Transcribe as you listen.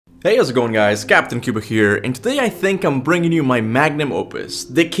Hey, how's it going guys? Captain Kuba here, and today I think I'm bringing you my magnum opus,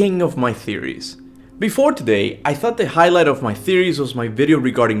 the king of my theories. Before today, I thought the highlight of my theories was my video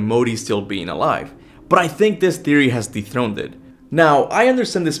regarding Modi still being alive, but I think this theory has dethroned it. Now, I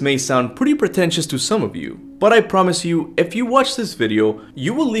understand this may sound pretty pretentious to some of you, but I promise you, if you watch this video,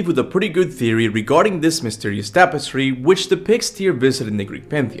 you will leave with a pretty good theory regarding this mysterious tapestry which depicts Tyr visiting the Greek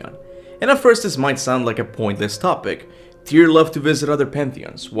pantheon. And at first this might sound like a pointless topic. Tyr loved to visit other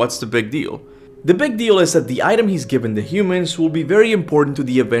pantheons, what's the big deal? The big deal is that the item he's given the humans will be very important to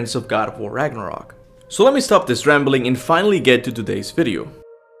the events of God of War Ragnarok. So let me stop this rambling and finally get to today's video.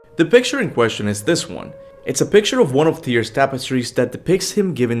 The picture in question is this one. It's a picture of one of Tyr's tapestries that depicts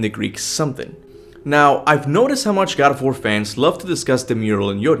him giving the Greeks something. Now, I've noticed how much God of War fans love to discuss the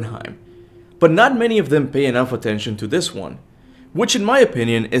mural in Jotunheim, but not many of them pay enough attention to this one, which in my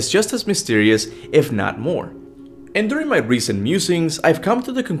opinion is just as mysterious, if not more. And during my recent musings, I've come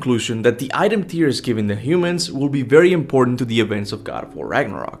to the conclusion that the item Tyr is giving the humans will be very important to the events of God of War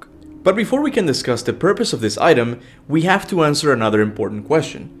Ragnarok. But before we can discuss the purpose of this item, we have to answer another important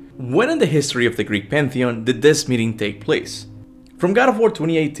question. When in the history of the Greek pantheon did this meeting take place? From God of War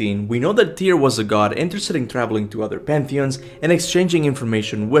 2018, we know that Tyr was a god interested in traveling to other pantheons and exchanging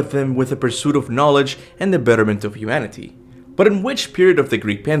information with them with the pursuit of knowledge and the betterment of humanity. But in which period of the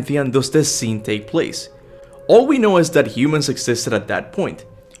Greek pantheon does this scene take place? All we know is that humans existed at that point,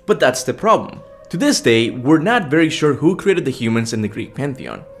 but that's the problem. To this day, we're not very sure who created the humans in the Greek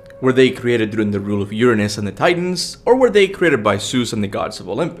pantheon. Were they created during the rule of Uranus and the Titans, or were they created by Zeus and the gods of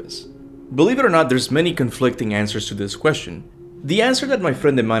Olympus? Believe it or not, there's many conflicting answers to this question. The answer that my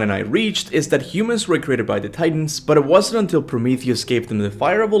friend Eman and I reached is that humans were created by the Titans, but it wasn't until Prometheus gave them the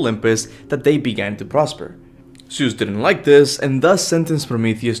fire of Olympus that they began to prosper. Zeus didn't like this and thus sentenced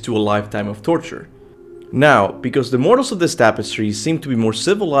Prometheus to a lifetime of torture. Now, because the mortals of this tapestry seem to be more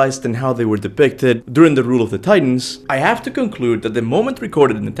civilized than how they were depicted during the rule of the Titans, I have to conclude that the moment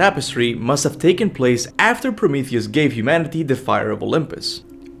recorded in the tapestry must have taken place after Prometheus gave humanity the fire of Olympus.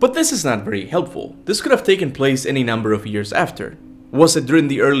 But this is not very helpful. This could have taken place any number of years after. Was it during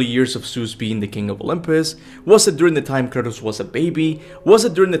the early years of Zeus being the king of Olympus? Was it during the time Kratos was a baby? Was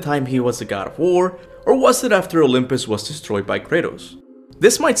it during the time he was the god of war? Or was it after Olympus was destroyed by Kratos?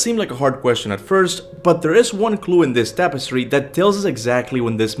 This might seem like a hard question at first, but there is one clue in this tapestry that tells us exactly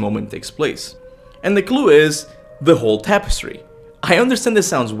when this moment takes place. And the clue is the whole tapestry. I understand this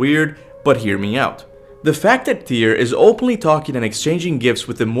sounds weird, but hear me out. The fact that Tyr is openly talking and exchanging gifts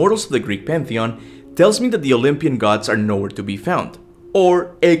with the mortals of the Greek pantheon tells me that the Olympian gods are nowhere to be found,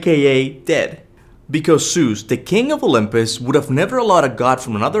 or aka dead. Because Zeus, the king of Olympus, would have never allowed a god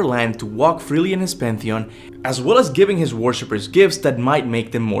from another land to walk freely in his pantheon, as well as giving his worshippers gifts that might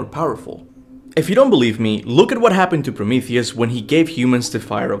make them more powerful. If you don't believe me, look at what happened to Prometheus when he gave humans the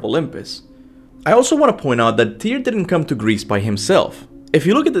fire of Olympus. I also want to point out that Tyr didn't come to Greece by himself. If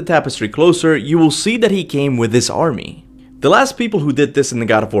you look at the tapestry closer, you will see that he came with his army. The last people who did this in the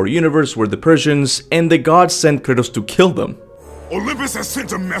God of War universe were the Persians, and the gods sent Kratos to kill them. Olympus has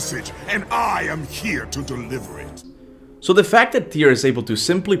sent a message, and I am here to deliver it. So the fact that Tyr is able to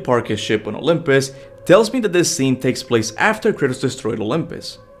simply park his ship on Olympus tells me that this scene takes place after Kratos destroyed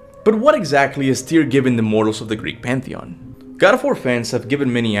Olympus. But what exactly is Tyr giving the mortals of the Greek pantheon? God of War fans have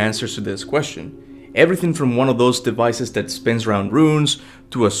given many answers to this question. Everything from one of those devices that spins around runes,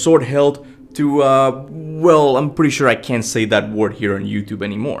 to a sword hilt, to well, I'm pretty sure I can't say that word here on YouTube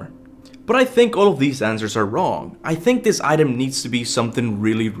anymore. But I think all of these answers are wrong. I think this item needs to be something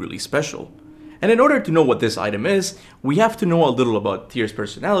really special. And in order to know what this item is, we have to know a little about Tyr's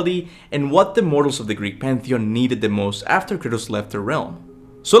personality and what the mortals of the Greek pantheon needed the most after Kratos left their realm.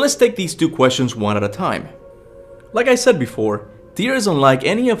 So let's take these two questions one at a time. Like I said before, Tyr is unlike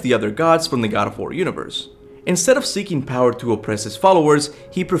any of the other gods from the God of War universe. Instead of seeking power to oppress his followers,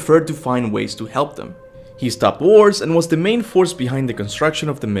 he preferred to find ways to help them. He stopped wars and was the main force behind the construction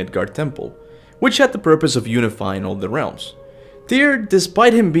of the Midgard temple, which had the purpose of unifying all the realms. Tyr,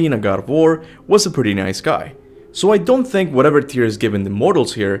 despite him being a god of war, was a pretty nice guy, so I don't think whatever Tyr is giving the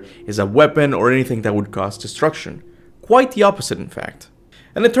mortals here is a weapon or anything that would cause destruction. Quite the opposite in fact.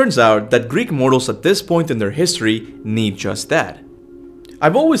 And it turns out that Greek mortals at this point in their history need just that.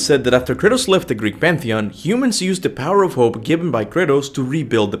 I've always said that after Kratos left the Greek pantheon, humans used the power of hope given by Kratos to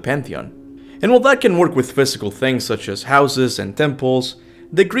rebuild the pantheon. And while that can work with physical things such as houses and temples,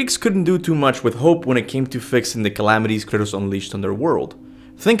 the Greeks couldn't do too much with hope when it came to fixing the calamities Kratos unleashed on their world.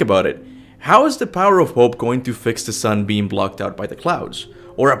 Think about it, how is the power of hope going to fix the sun being blocked out by the clouds?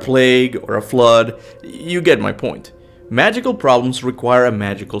 Or a plague, or a flood? You get my point. Magical problems require a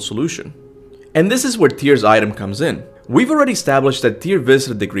magical solution. And this is where Tyr's item comes in. We've already established that Tyr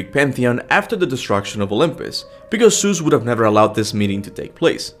visited the Greek pantheon after the destruction of Olympus, because Zeus would have never allowed this meeting to take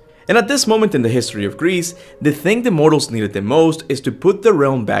place. And at this moment in the history of Greece, the thing the mortals needed the most is to put the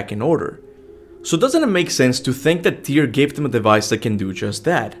realm back in order. So doesn't it make sense to think that Tyr gave them a device that can do just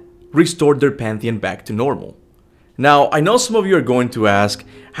that? Restore their pantheon back to normal. Now, I know some of you are going to ask,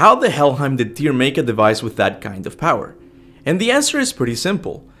 how the Helheim did Tyr make a device with that kind of power? And the answer is pretty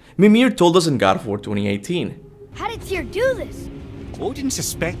simple. Mimir told us in God of War 2018. How did Tyr do this? Odin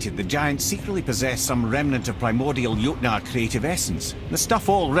suspected the giant secretly possessed some remnant of primordial Jotnar creative essence, the stuff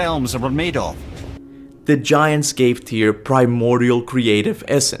all realms were made of. The giants gave Tyr primordial creative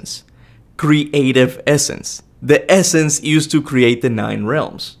essence. Creative essence. The essence used to create the 9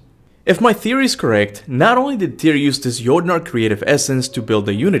 realms. If my theory is correct, not only did Tyr use this Jotnar creative essence to build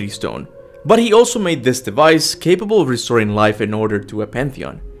the Unity Stone, but he also made this device capable of restoring life and order to a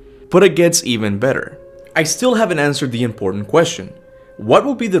pantheon. But it gets even better. I still haven't answered the important question. What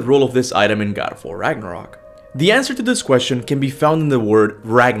will be the role of this item in God of War Ragnarok? The answer to this question can be found in the word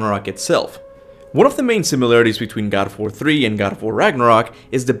Ragnarok itself. One of the main similarities between God of War 3 and God of War Ragnarok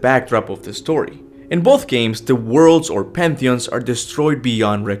is the backdrop of the story. In both games, the worlds or pantheons are destroyed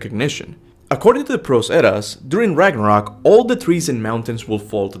beyond recognition. According to the Prose Eddas, during Ragnarok, all the trees and mountains will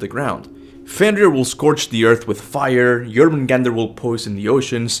fall to the ground. Fenrir will scorch the earth with fire, Jormungandr will poison the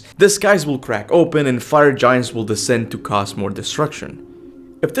oceans, the skies will crack open, and fire giants will descend to cause more destruction.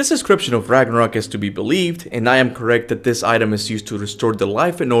 If this description of Ragnarok is to be believed, and I am correct that this item is used to restore the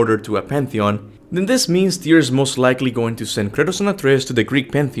life and order to a pantheon, then this means Tyr is most likely going to send Kratos and Atreus to the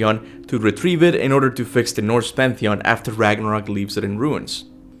Greek pantheon to retrieve it in order to fix the Norse pantheon after Ragnarok leaves it in ruins.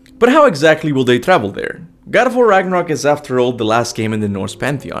 But how exactly will they travel there? God of War Ragnarok is after all the last game in the Norse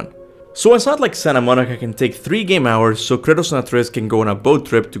pantheon. So it's not like Santa Monica can take 3 game hours so Kratos and Atreus can go on a boat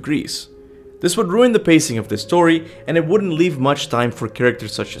trip to Greece. This would ruin the pacing of the story, and it wouldn't leave much time for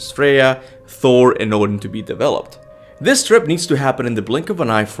characters such as Freya, Thor, and Odin to be developed. This trip needs to happen in the blink of an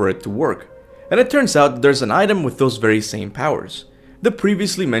eye for it to work. And it turns out that there's an item with those very same powers. The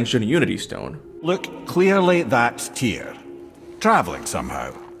previously mentioned Unity Stone. Look, clearly that's Tyr. Traveling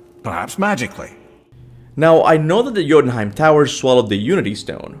somehow. Perhaps magically. Now, I know that the Jotunheim Tower swallowed the Unity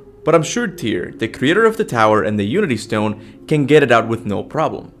Stone, but I'm sure Tyr, the creator of the tower and the Unity Stone, can get it out with no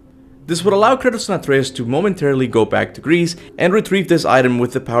problem. This would allow Kratos and Atreus to momentarily go back to Greece and retrieve this item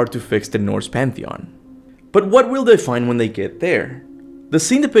with the power to fix the Norse pantheon. But what will they find when they get there? The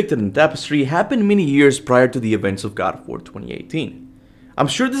scene depicted in the tapestry happened many years prior to the events of God of War 2018. I'm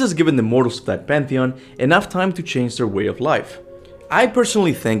sure this has given the mortals of that pantheon enough time to change their way of life. I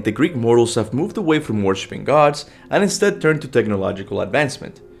personally think the Greek mortals have moved away from worshipping gods and instead turned to technological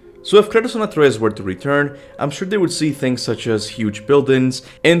advancement. So if Kratos and Atreus were to return, I'm sure they would see things such as huge buildings,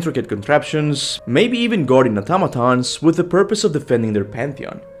 intricate contraptions, maybe even guardian automatons with the purpose of defending their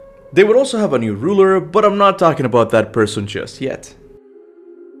pantheon. They would also have a new ruler, but I'm not talking about that person just yet.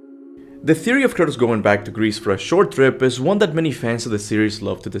 The theory of Kratos going back to Greece for a short trip is one that many fans of the series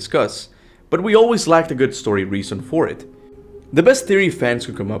love to discuss, but we always lacked a good story reason for it. The best theory fans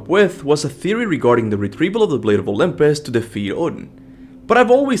could come up with was a theory regarding the retrieval of the Blade of Olympus to defeat Odin. But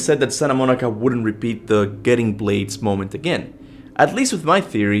I've always said that Santa Monica wouldn't repeat the getting blades moment again. At least with my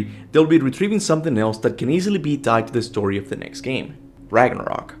theory, they'll be retrieving something else that can easily be tied to the story of the next game,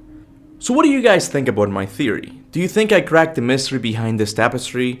 Ragnarok. So what do you guys think about my theory? Do you think I cracked the mystery behind this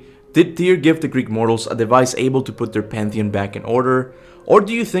tapestry? Did Tyr give the Greek mortals a device able to put their pantheon back in order? Or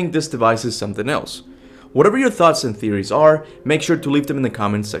do you think this device is something else? Whatever your thoughts and theories are, make sure to leave them in the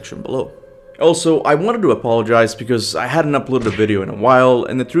comments section below. Also, I wanted to apologize because I hadn't uploaded a video in a while,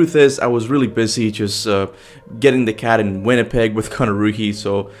 and the truth is I was really busy just getting the cat in Winnipeg with Konaruhi,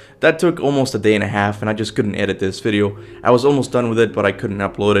 so that took almost a day and a half and I just couldn't edit this video. I was almost done with it, but I couldn't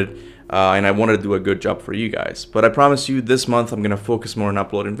upload it, and I wanted to do a good job for you guys. But I promise you, this month I'm gonna focus more on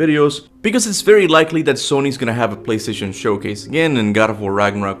uploading videos, because it's very likely that Sony's gonna have a PlayStation showcase again, and God of War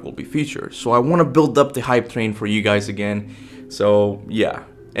Ragnarok will be featured. So I wanna build up the hype train for you guys again, so yeah.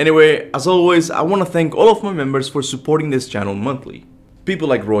 Anyway, as always, I want to thank all of my members for supporting this channel monthly. People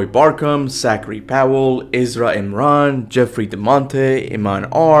like Roy Barkham, Zachary Powell, Ezra Imran, Jeffrey DeMonte, Iman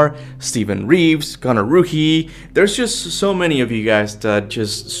R, Stephen Reeves, Connor Ruhi. There's just so many of you guys that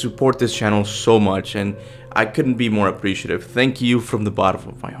just support this channel so much, and I couldn't be more appreciative. Thank you from the bottom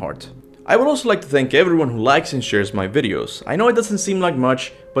of my heart. I would also like to thank everyone who likes and shares my videos. I know it doesn't seem like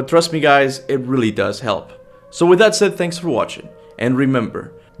much, but trust me guys, it really does help. So with that said, thanks for watching, and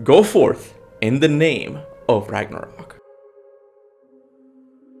remember, go forth in the name of Ragnarok.